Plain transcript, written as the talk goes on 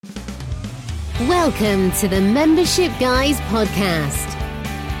Welcome to the Membership Guys podcast.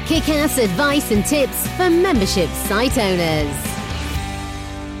 Kick-ass advice and tips for membership site owners.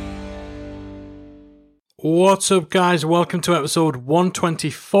 What's up, guys? Welcome to episode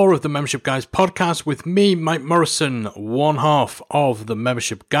 124 of the Membership Guys podcast with me, Mike Morrison, one half of the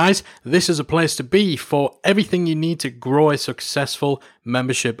Membership Guys. This is a place to be for everything you need to grow a successful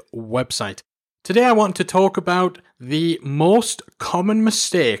membership website. Today I want to talk about the most common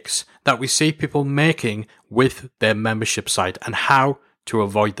mistakes that we see people making with their membership site and how to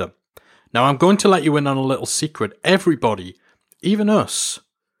avoid them. Now, I'm going to let you in on a little secret. Everybody, even us,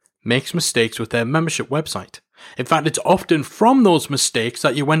 makes mistakes with their membership website. In fact, it's often from those mistakes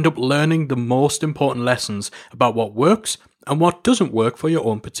that you end up learning the most important lessons about what works and what doesn't work for your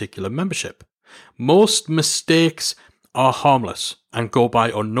own particular membership. Most mistakes are harmless and go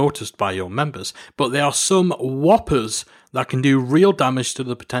by unnoticed by your members, but there are some whoppers that can do real damage to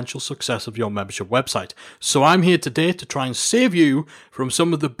the potential success of your membership website. So I'm here today to try and save you from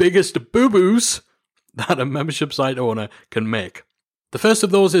some of the biggest boo-boos that a membership site owner can make. The first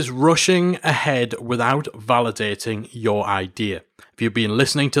of those is rushing ahead without validating your idea. If you've been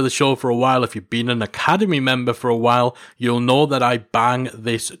listening to the show for a while, if you've been an Academy member for a while, you'll know that I bang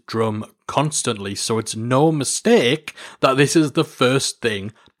this drum constantly. So it's no mistake that this is the first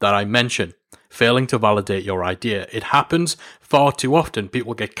thing that I mention. Failing to validate your idea. It happens far too often.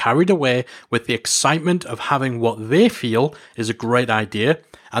 People get carried away with the excitement of having what they feel is a great idea,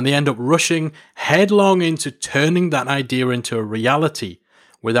 and they end up rushing headlong into turning that idea into a reality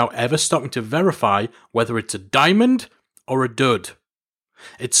without ever stopping to verify whether it's a diamond or a dud.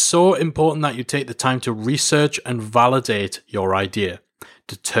 It's so important that you take the time to research and validate your idea.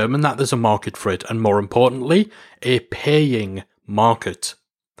 Determine that there's a market for it, and more importantly, a paying market.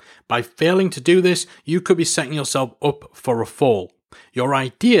 By failing to do this, you could be setting yourself up for a fall. Your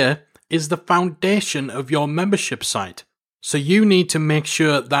idea is the foundation of your membership site, so you need to make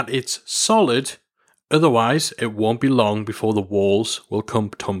sure that it's solid, otherwise it won't be long before the walls will come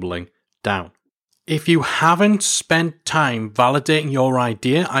tumbling down. If you haven't spent time validating your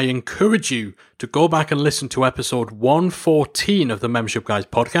idea, I encourage you to go back and listen to episode 114 of the Membership Guys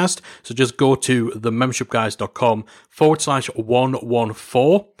podcast. So just go to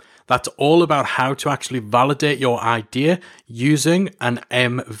themembershipguys.com/114. That's all about how to actually validate your idea using an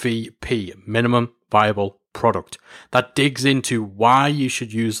MVP, minimum viable product. That digs into why you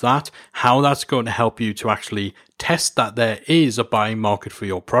should use that, how that's going to help you to actually test that there is a buying market for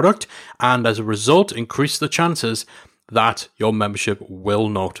your product, and as a result, increase the chances that your membership will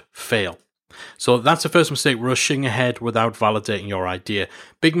not fail. So that's the first mistake, rushing ahead without validating your idea.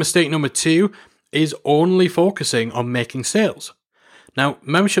 Big mistake number 2 is only focusing on making sales. Now,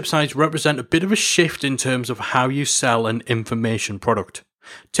 membership sites represent a bit of a shift in terms of how you sell an information product.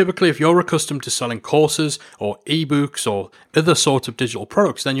 Typically, if you're accustomed to selling courses or ebooks or other sorts of digital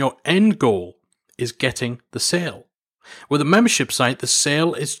products, then your end goal is getting the sale. With a membership site, the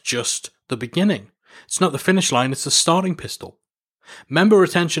sale is just the beginning. It's not the finish line, it's the starting pistol. Member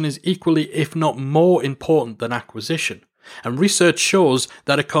retention is equally, if not more important than acquisition. And research shows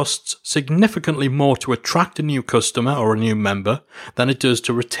that it costs significantly more to attract a new customer or a new member than it does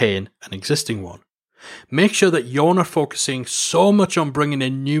to retain an existing one. Make sure that you're not focusing so much on bringing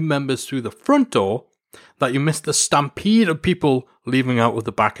in new members through the front door that you miss the stampede of people leaving out of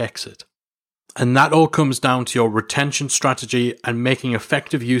the back exit. And that all comes down to your retention strategy and making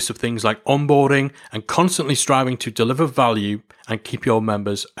effective use of things like onboarding and constantly striving to deliver value and keep your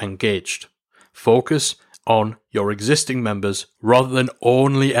members engaged. Focus on your existing members rather than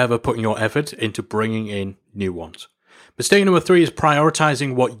only ever putting your effort into bringing in new ones. Mistake number 3 is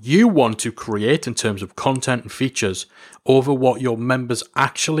prioritizing what you want to create in terms of content and features over what your members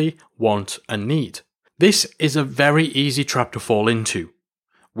actually want and need. This is a very easy trap to fall into.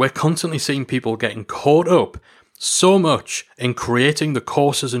 We're constantly seeing people getting caught up so much in creating the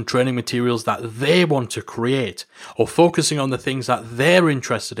courses and training materials that they want to create, or focusing on the things that they're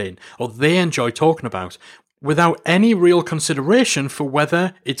interested in or they enjoy talking about, without any real consideration for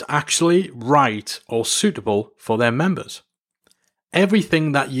whether it's actually right or suitable for their members.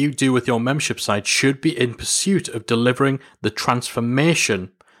 Everything that you do with your membership site should be in pursuit of delivering the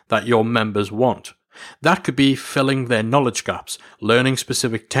transformation that your members want. That could be filling their knowledge gaps, learning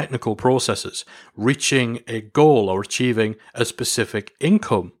specific technical processes, reaching a goal or achieving a specific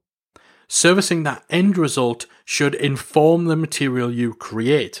income. Servicing that end result should inform the material you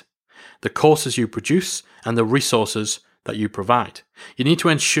create, the courses you produce, and the resources that you provide. You need to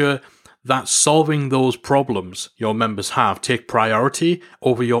ensure that solving those problems your members have take priority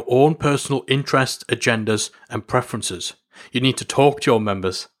over your own personal interests, agendas, and preferences. You need to talk to your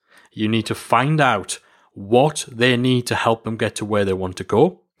members You need to find out what they need to help them get to where they want to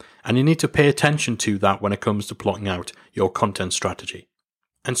go. And you need to pay attention to that when it comes to plotting out your content strategy.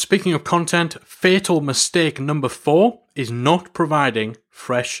 And speaking of content, fatal mistake number 4 is not providing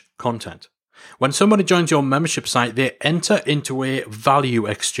fresh content. When somebody joins your membership site, they enter into a value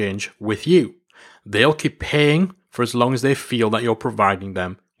exchange with you. They'll keep paying for as long as they feel that you're providing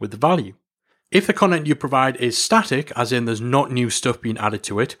them with value. If the content you provide is static, as in there's not new stuff being added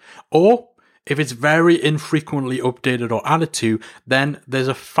to it, or if it's very infrequently updated or added to, then there's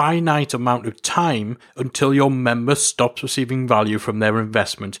a finite amount of time until your member stops receiving value from their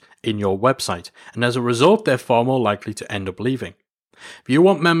investment in your website. And as a result, they're far more likely to end up leaving. If you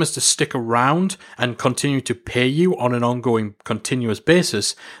want members to stick around and continue to pay you on an ongoing, continuous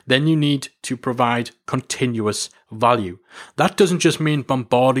basis, then you need to provide continuous value. That doesn't just mean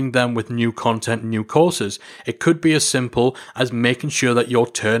bombarding them with new content and new courses. It could be as simple as making sure that you're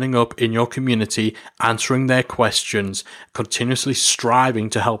turning up in your community, answering their questions, continuously striving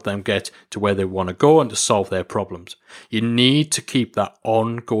to help them get to where they want to go and to solve their problems. You need to keep that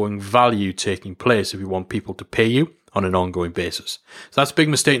ongoing value taking place if you want people to pay you on an ongoing basis. So that's big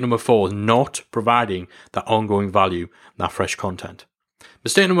mistake number 4, is not providing that ongoing value, that fresh content.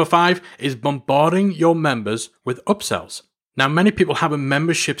 Mistake number 5 is bombarding your members with upsells. Now, many people have a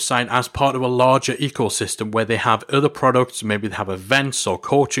membership site as part of a larger ecosystem where they have other products, maybe they have events or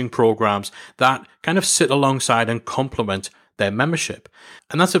coaching programs that kind of sit alongside and complement their membership.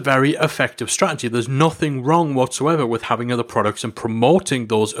 And that's a very effective strategy. There's nothing wrong whatsoever with having other products and promoting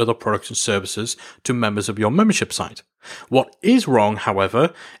those other products and services to members of your membership site. What is wrong,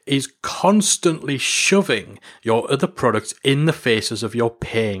 however, is constantly shoving your other products in the faces of your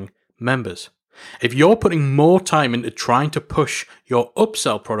paying members. If you're putting more time into trying to push your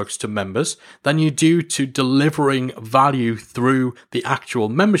upsell products to members than you do to delivering value through the actual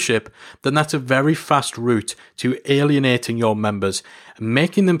membership, then that's a very fast route to alienating your members and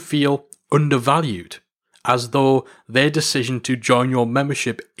making them feel undervalued, as though their decision to join your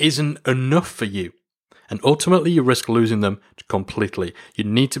membership isn't enough for you. And ultimately, you risk losing them completely. You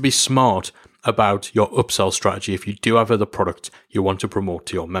need to be smart about your upsell strategy if you do have other products you want to promote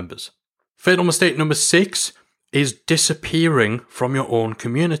to your members. Fatal mistake number 6 is disappearing from your own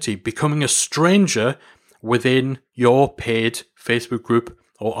community, becoming a stranger within your paid Facebook group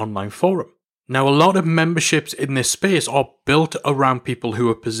or online forum. Now, a lot of memberships in this space are built around people who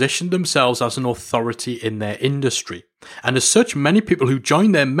have positioned themselves as an authority in their industry. And as such, many people who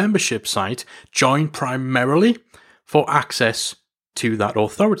join their membership site join primarily for access to that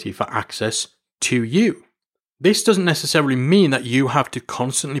authority, for access to you. This doesn't necessarily mean that you have to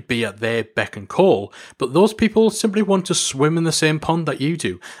constantly be at their beck and call, but those people simply want to swim in the same pond that you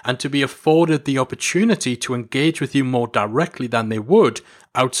do and to be afforded the opportunity to engage with you more directly than they would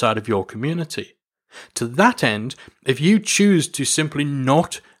outside of your community. To that end, if you choose to simply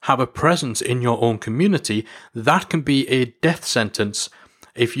not have a presence in your own community, that can be a death sentence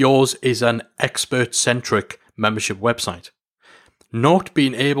if yours is an expert-centric membership website. Not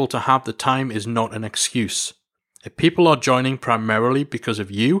being able to have the time is not an excuse. If people are joining primarily because of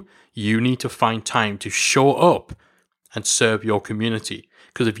you, you need to find time to show up and serve your community.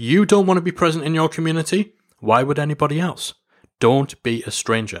 Because if you don't want to be present in your community, why would anybody else? Don't be a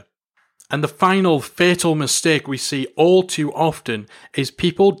stranger. And the final fatal mistake we see all too often is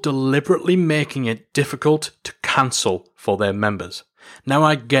people deliberately making it difficult to cancel for their members. Now,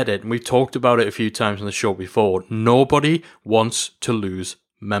 I get it, and we've talked about it a few times on the show before. Nobody wants to lose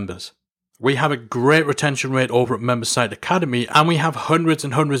members. We have a great retention rate over at Membersite Academy, and we have hundreds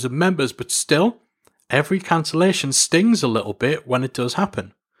and hundreds of members, but still, every cancellation stings a little bit when it does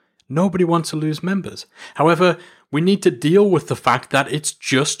happen. Nobody wants to lose members. However, we need to deal with the fact that it's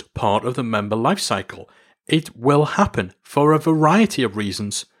just part of the member lifecycle. It will happen for a variety of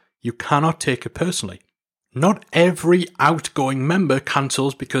reasons. You cannot take it personally. Not every outgoing member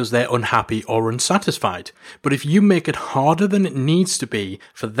cancels because they're unhappy or unsatisfied. But if you make it harder than it needs to be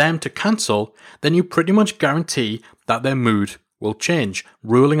for them to cancel, then you pretty much guarantee that their mood will change,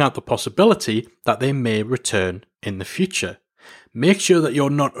 ruling out the possibility that they may return in the future. Make sure that you're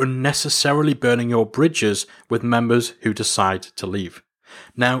not unnecessarily burning your bridges with members who decide to leave.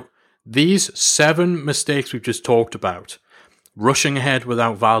 Now, these 7 mistakes we've just talked about, rushing ahead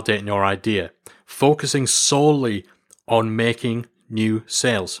without validating your idea, focusing solely on making new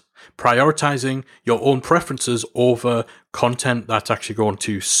sales, prioritizing your own preferences over content that's actually going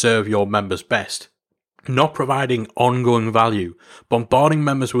to serve your members best, not providing ongoing value, bombarding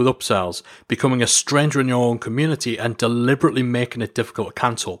members with upsells, becoming a stranger in your own community, and deliberately making it difficult to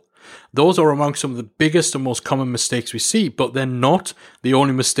cancel. Those are among some of the biggest and most common mistakes we see, but they're not the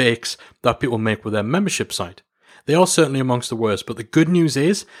only mistakes that people make with their membership site. They are certainly amongst the worst, but the good news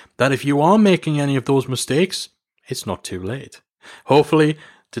is that if you are making any of those mistakes, it's not too late. Hopefully,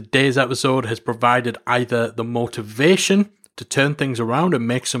 today's episode has provided either the motivation to turn things around and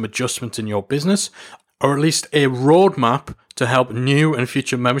make some adjustments in your business, or at least a roadmap to help new and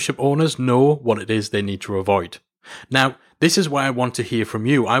future membership owners know what it is they need to avoid. Now, this is why I want to hear from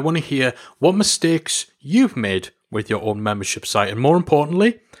you. I want to hear what mistakes you've made with your own membership site, and more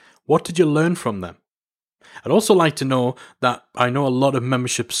importantly, what did you learn from them? I'd also like to know that I know a lot of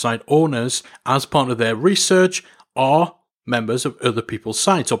membership site owners, as part of their research, are members of other people's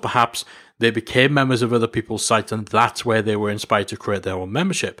sites, or perhaps they became members of other people's sites and that's where they were inspired to create their own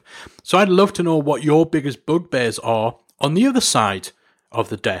membership. So I'd love to know what your biggest bugbears are on the other side of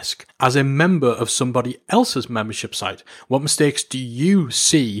the desk as a member of somebody else's membership site. What mistakes do you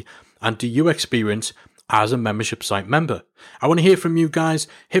see and do you experience as a membership site member? I want to hear from you guys.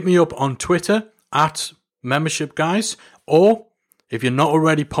 Hit me up on Twitter at Membership Guys, or if you're not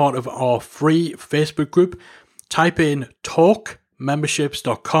already part of our free Facebook group, type in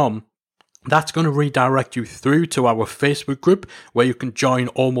talkmemberships.com. That's going to redirect you through to our Facebook group where you can join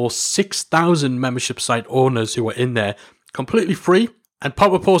almost 6,000 membership site owners who are in there completely free, and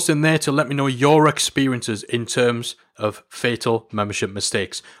pop a post in there to let me know your experiences in terms of fatal membership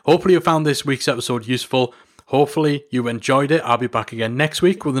mistakes. Hopefully you found this week's episode useful. Hopefully you enjoyed it. I'll be back again next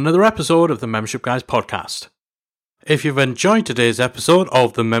week with another episode of the Membership Guys podcast. If you've enjoyed today's episode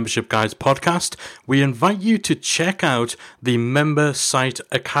of the Membership Guys podcast, we invite you to check out the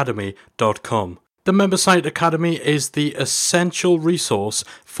membersiteacademy.com. The Membersite Academy is the essential resource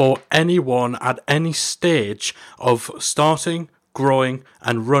for anyone at any stage of starting, growing,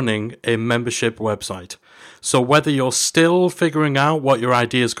 and running a membership website. So whether you're still figuring out what your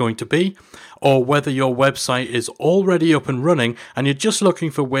idea is going to be, or whether your website is already up and running and you're just looking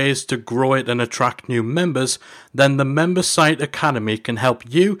for ways to grow it and attract new members, then the Membersite Academy can help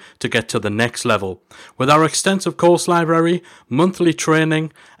you to get to the next level. With our extensive course library, monthly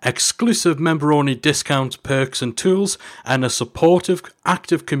training, exclusive member-only discounts, perks and tools, and a supportive,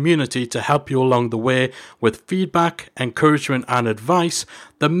 active community to help you along the way with feedback, encouragement and advice,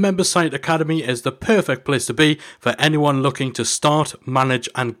 the Membersite Academy is the perfect place to be for anyone looking to start, manage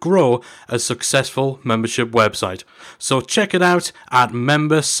and grow a successful membership website. So check it out at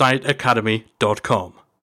membersiteacademy.com.